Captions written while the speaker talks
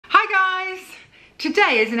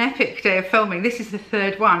Today is an epic day of filming. This is the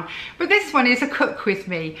third one, but this one is a cook with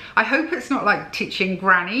me. I hope it's not like teaching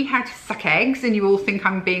Granny how to suck eggs and you all think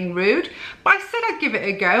I'm being rude, but I said I'd give it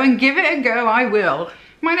a go, and give it a go I will.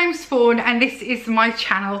 My name's Fawn and this is my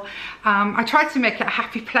channel. I try to make it a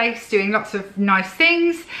happy place, doing lots of nice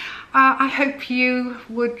things. I hope you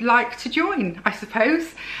would like to join, I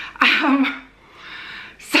suppose.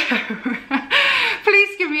 So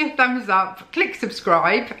please give me a thumbs up, click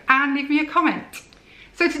subscribe and leave me a comment.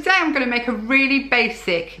 So today I'm going to make a really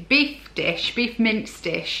basic beef mince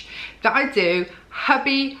dish that I do.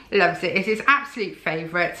 Hubby loves it, it's his absolute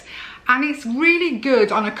favourite, and it's really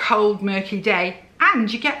good on a cold murky day,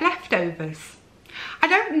 and you get leftovers. I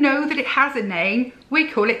don't know that it has a name, we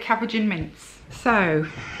call it cabbage and mince. So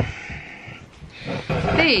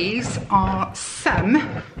these are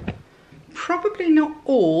some, probably not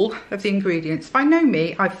all of the ingredients. If I know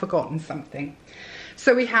me, I've forgotten something.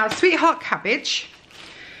 So we have sweetheart cabbage.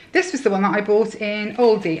 This was the one that I bought in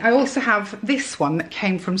Aldi. I also have this one that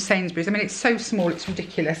came from Sainsbury's. I mean, it's so small, it's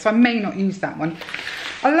ridiculous, so I may not use that one.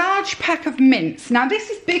 A large pack of mince. Now, this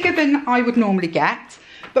is bigger than I would normally get,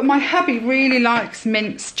 but my hubby really likes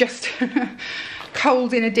mince just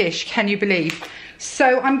cold in a dish, can you believe?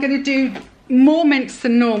 So I'm going to do more mince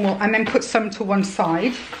than normal and then put some to one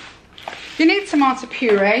side. You need tomato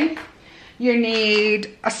puree. You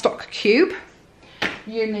need a stock cube.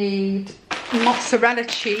 You need mozzarella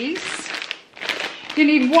cheese. You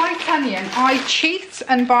need white onion. I cheat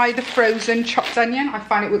and buy the frozen chopped onion. I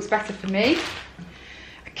find it works better for me.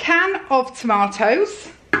 A can of tomatoes.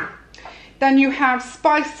 Then you have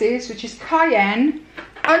spices, which is cayenne,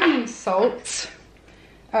 onion salt,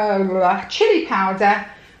 chili powder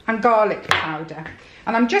and garlic powder.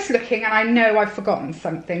 And I'm just looking and I know I've forgotten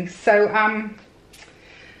something. So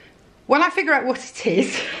when I figure out what it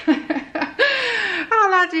is,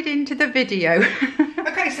 I'll add it into the video.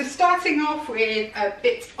 Okay, so starting off with a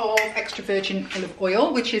bit of extra virgin olive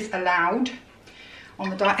oil, which is allowed on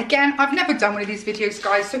the diet. Again, I've never done one of these videos,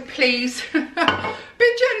 guys, so please be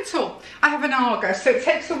gentle. I have an Arga, so it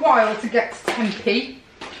takes a while to get to tempy.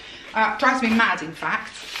 Drives me mad, in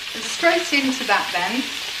fact. And straight into that then,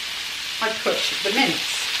 I put the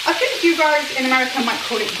mince. I think you guys in America might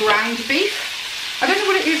call it ground beef. I don't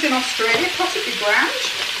know what it is in Australia, possibly ground.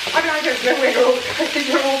 I don't know where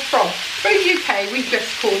you're all from. But in the UK, we just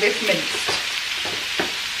call this minced.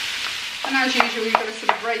 And as usual, you've got to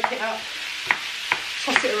sort of break it up,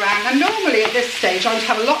 toss it around. And normally at this stage, I would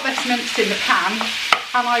have a lot less mince in the pan,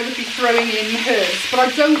 and I would be throwing in herbs. But I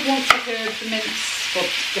don't want to herb the mince, or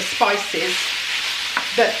the spices,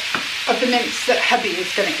 of the mince that hubby is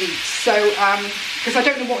going to eat. So, because I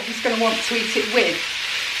don't know what he's going to want to eat it with.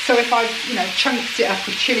 So if I've, chunked it up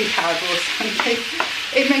with chili powder or something,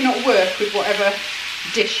 it may not work with whatever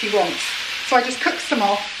dish he wants. So I just cook some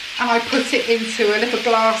off and I put it into a little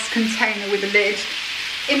glass container with a lid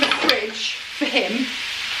in the fridge for him.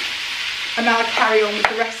 And then I carry on with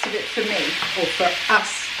the rest of it for me, or for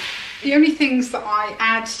us. The only things that I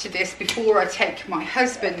add to this before I take my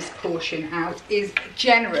husband's portion out is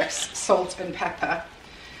generous salt and pepper.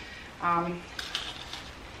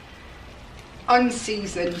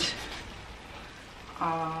 Unseasoned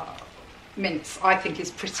mince, I think, is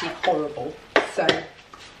pretty horrible. So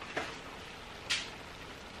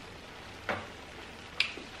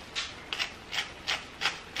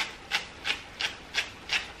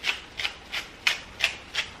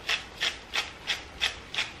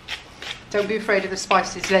don't be afraid of the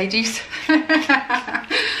spices, ladies.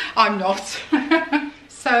 I'm not.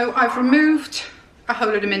 So I've removed a whole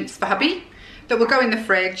load of mince for hubby that will go in the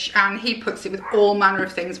fridge, and he puts it with all manner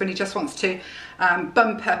of things when he just wants to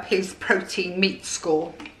bump up his protein meat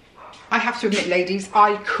score. I have to admit, ladies,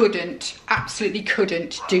 I absolutely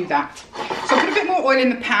couldn't do that. So I put a bit more oil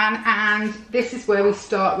in the pan, and this is where we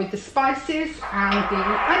start with the spices and the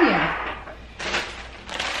onion.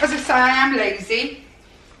 As I say, I am lazy.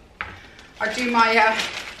 I do my,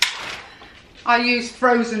 I use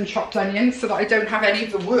frozen chopped onions so that I don't have any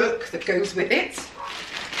of the work that goes with it.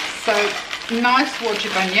 So, nice wodge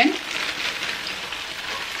of onion.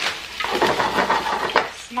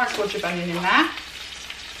 Nice wodge of onion in there.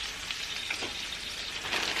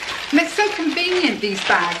 And it's so convenient, these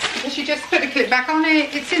bags, because you just put a clip back on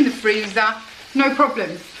it, it's in the freezer, no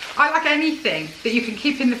problems. I like anything that you can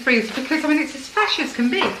keep in the freezer because, I mean, it's as fresh as can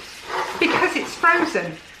be because it's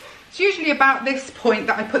frozen. It's usually about this point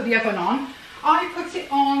that I put the oven on. I put it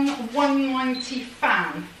on 190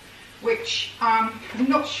 fan, which I'm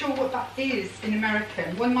not sure what that is in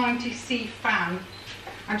American, 190C fan,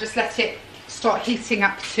 and just let it start heating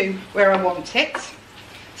up to where I want it.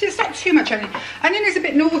 it's not too much onion. Onion is a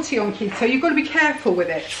bit naughty on keto, you've got to be careful with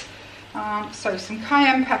it. So some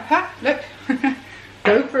cayenne pepper, look,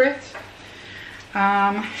 go for it.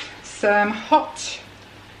 Some hot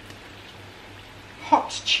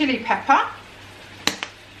chili pepper.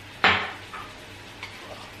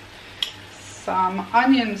 Some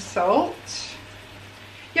onion salt.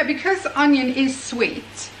 Yeah, because onion is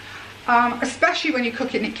sweet, especially when you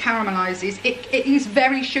cook it and it caramelizes, it is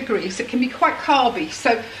very sugary, so it can be quite carby.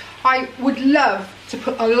 So I would love to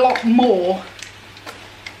put a lot more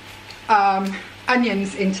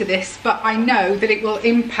onions into this, but I know that it will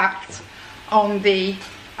impact on the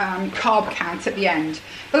carb count at the end.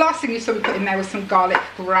 The last thing you saw me put in there was some garlic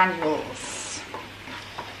granules.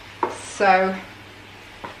 So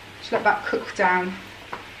just let that cook down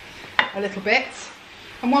a little bit.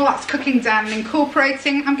 And while that's cooking down and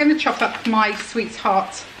incorporating, I'm going to chop up my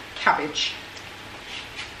sweetheart cabbage.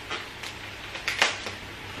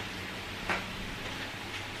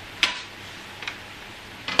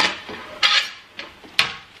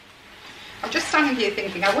 I'm just standing here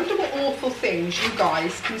thinking, I wonder what awful things you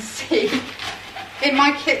guys can see in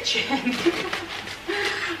my kitchen.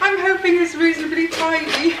 I'm hoping it's reasonably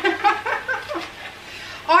tidy.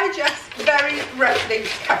 I just very roughly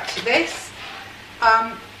cut this.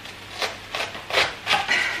 I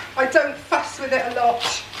don't fuss with it a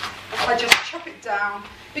lot. I just chop it down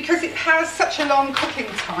because it has such a long cooking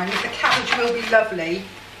time. The cabbage will be lovely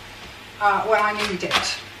when I need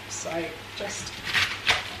it. So just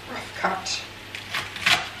rough cut.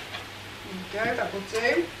 There you go, that will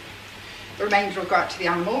do. The remainder will go out to the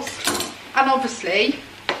animals. And obviously,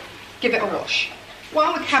 give it a wash.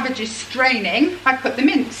 While the cabbage is straining, I put the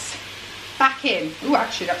mince back in. Oh,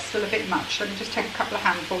 actually, that's still a bit much. Let me just take a couple of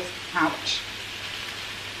handfuls out.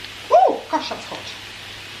 Oh, gosh, that's hot.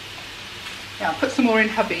 Yeah, I'll put some more in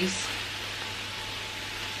hubbies.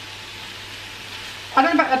 I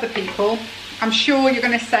don't know about other people. I'm sure you're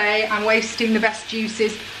going to say I'm wasting the best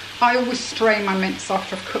juices. I always strain my mince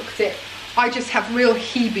after I've cooked it. I just have real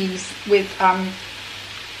heebies with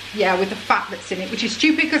yeah, with the fat that's in it, which is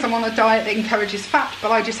stupid because I'm on a diet that encourages fat,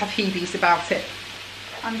 but I just have heebies about it.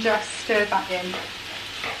 And just stir that in,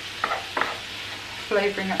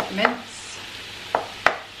 flavouring up the mince.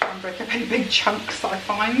 Try and break up any big chunks that I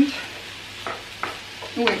find.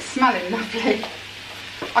 Oh, it's smelling lovely.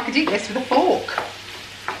 I could eat this with a fork.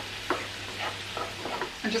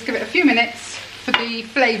 And just give it a few minutes for the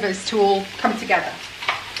flavours to all come together.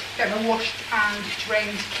 Get my washed and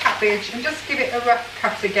drained cabbage and just give it a rough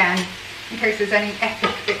cut again in case there's any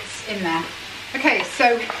epic bits in there. Okay,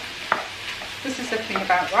 so this is looking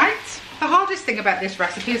about right. The hardest thing about this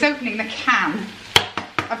recipe is opening the can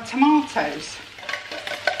of tomatoes.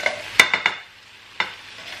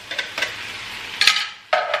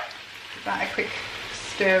 Give that a quick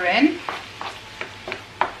stir in.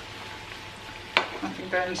 Nothing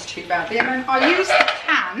burns too badly. And then I use the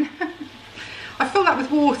can. I fill that with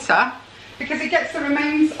water because it gets the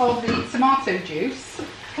remains of the tomato juice,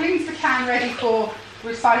 cleans the can ready for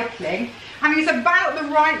recycling, and is about the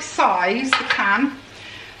right size, the can,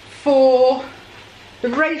 for the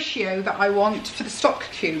ratio that I want for the stock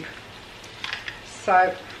cube.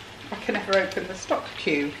 So I can never open the stock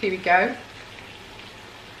cube. Here we go.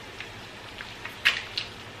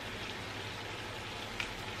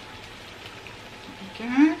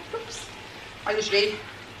 Okay. Oops. I usually,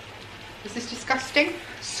 is this disgusting?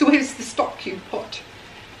 Swizz the stock cube pot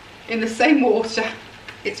in the same water.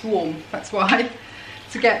 It's warm, that's why,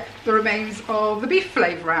 to get the remains of the beef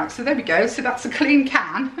flavour out. So there we go. So that's a clean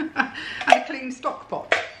can and a clean stock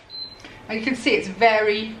pot. And you can see it's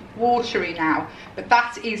very watery now, but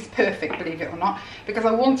that is perfect, believe it or not, because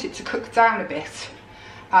I want it to cook down a bit.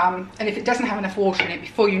 And if it doesn't have enough water in it,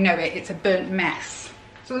 before you know it, it's a burnt mess.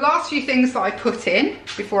 So the last few things that I put in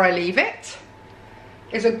before I leave it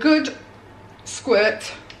is a good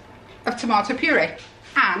squirt of tomato puree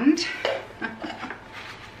and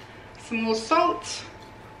some more salt,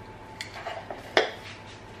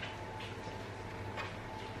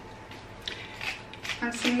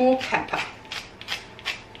 and some more pepper.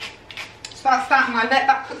 So that's that, and I let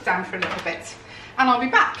that cook down for a little bit, and I'll be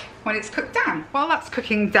back when it's cooked down. While that's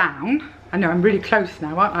cooking down, I know I'm really close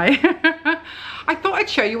now, aren't I? I thought I'd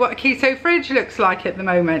show you what a keto fridge looks like at the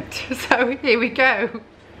moment. So here we go.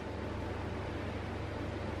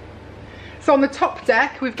 So on the top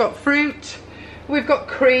deck, we've got fruit, we've got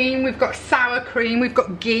cream, we've got sour cream, we've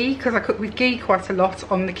got ghee, because I cook with ghee quite a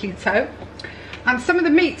lot on the keto. And some of the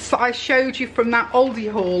meats that I showed you from that Aldi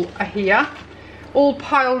haul are here. all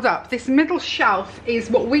piled up. This middle shelf is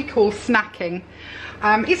what we call snacking.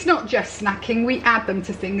 It's not just snacking, we add them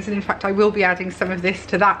to things, and in fact I will be adding some of this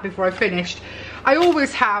to that before I've finished. I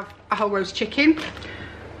always have a whole roast chicken.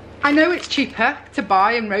 I know it's cheaper to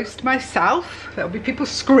buy and roast myself. There'll be people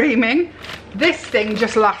screaming. This thing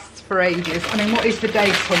just lasts for ages. I mean, what is the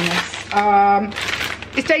date on this?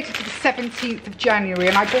 It's dated to the 17th of January,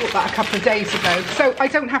 and I bought that a couple of days ago, so I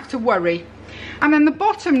don't have to worry. And then the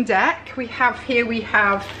bottom deck, we have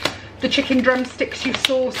the chicken drumsticks you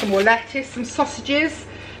saw, some more lettuce, some sausages,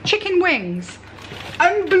 chicken wings.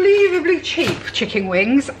 Unbelievably cheap chicken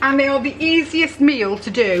wings, and they are the easiest meal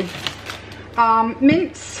to do.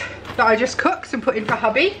 Mince that I just cooked and put in for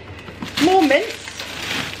hubby. More mince,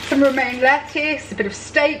 some romaine lettuce, a bit of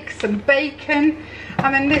steak, some bacon,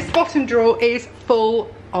 and then this bottom drawer is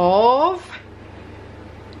full of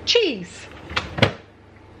cheese.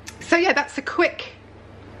 So yeah, that's a quick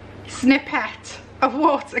snippet of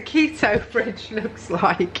what a keto fridge looks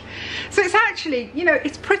like. So it's actually, you know,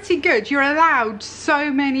 it's pretty good. You're allowed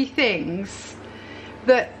so many things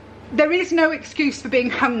that there is no excuse for being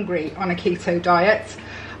hungry on a keto diet,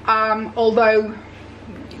 although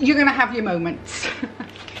you're gonna have your moments.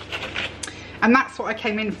 And that's what I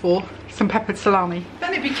came in for, some peppered salami.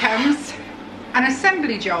 Then it becomes an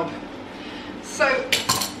assembly job. So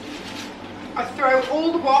I throw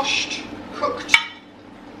all the washed, cooked,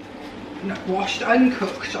 not washed,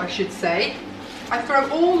 uncooked I should say. I throw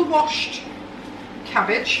all the washed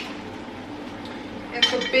cabbage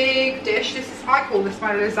into a big dish. This is, I call this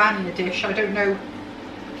my lasagna dish. I don't know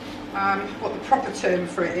what the proper term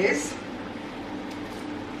for it is.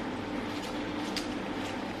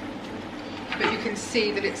 But you can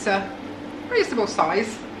see that it's a reasonable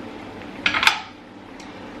size.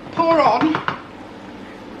 Pour on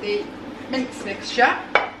the mince mixture.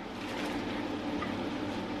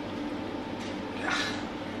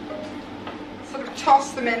 Sort of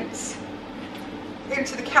toss the mince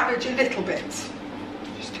into the cabbage a little bit.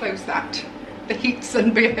 Just close that. The heat's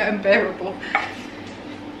unbearable.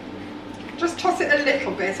 Just toss it a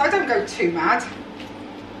little bit. I don't go too mad.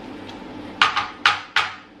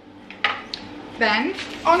 Then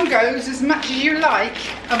on goes as much as you like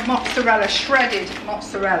of mozzarella, shredded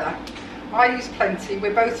mozzarella. I use plenty.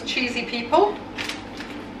 We're both cheesy people,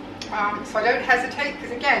 so I don't hesitate, because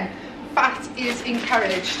again, fat is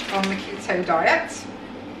encouraged on the keto diet.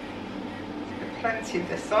 Put plenty of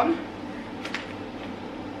this on.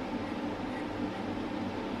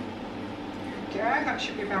 There we go, that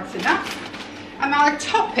should be about enough. And now I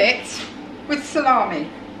top it with salami.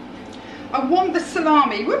 I want the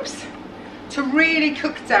salami, whoops, to really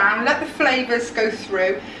cook down, let the flavours go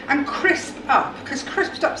through and crisp up, because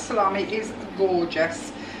crisped up salami is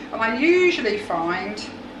gorgeous. And I usually find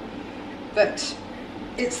that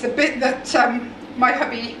it's the bit that my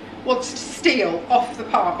hubby wants to steal off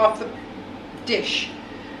the dish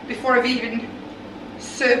before I've even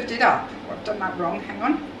served it up. Oh, I've done that wrong, hang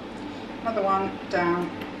on. Another one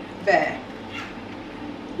down there.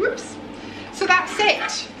 Whoops. So that's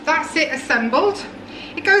it assembled.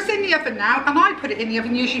 It goes in the oven now, and I put it in the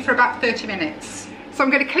oven usually for about 30 minutes. So I'm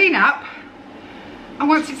going to clean up, and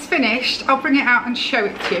once it's finished, I'll bring it out and show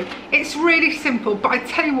it to you. It's really simple, but I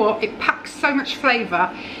tell you what, it packs so much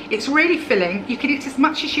flavour. It's really filling. You can eat as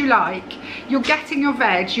much as you like. You're getting your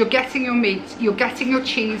veg, you're getting your meat, you're getting your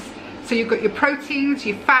cheese. So you've got your proteins,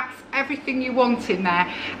 your fats, everything you want in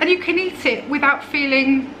there. And you can eat it without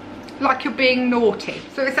feeling like you're being naughty.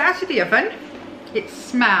 So it's out of the oven. It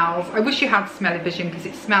smells, I wish you had smell-o-vision because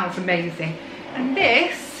it smells amazing. And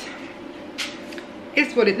this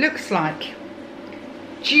is what it looks like.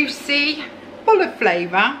 Juicy, full of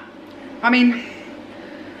flavour. I mean,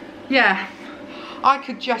 yeah, I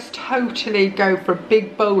could just totally go for a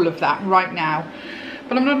big bowl of that right now.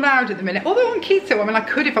 But I'm not allowed at the minute. Although on keto, I mean, I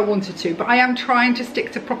could if I wanted to, but I am trying to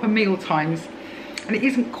stick to proper meal times. And it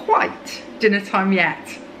isn't quite dinner time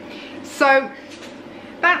yet. So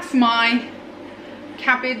that's my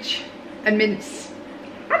cabbage and mince.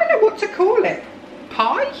 I don't know what to call it.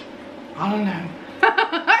 Pie? I don't know.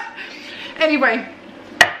 Anyway,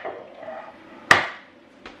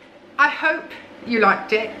 I hope you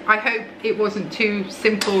liked it. I hope it wasn't too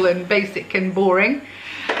simple and basic and boring.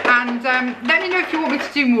 And let me know if you want me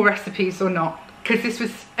to do more recipes or not, because this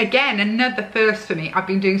was, again, another first for me. I've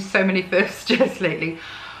been doing so many firsts just lately.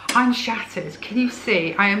 I'm shattered. Can you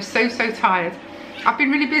see? I am so tired. I've been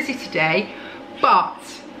really busy today,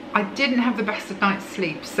 but I didn't have the best of night's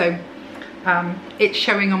sleep, so it's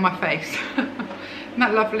showing on my face. Isn't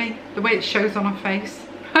that lovely? The way it shows on my face.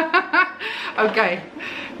 Okay,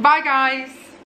 bye guys.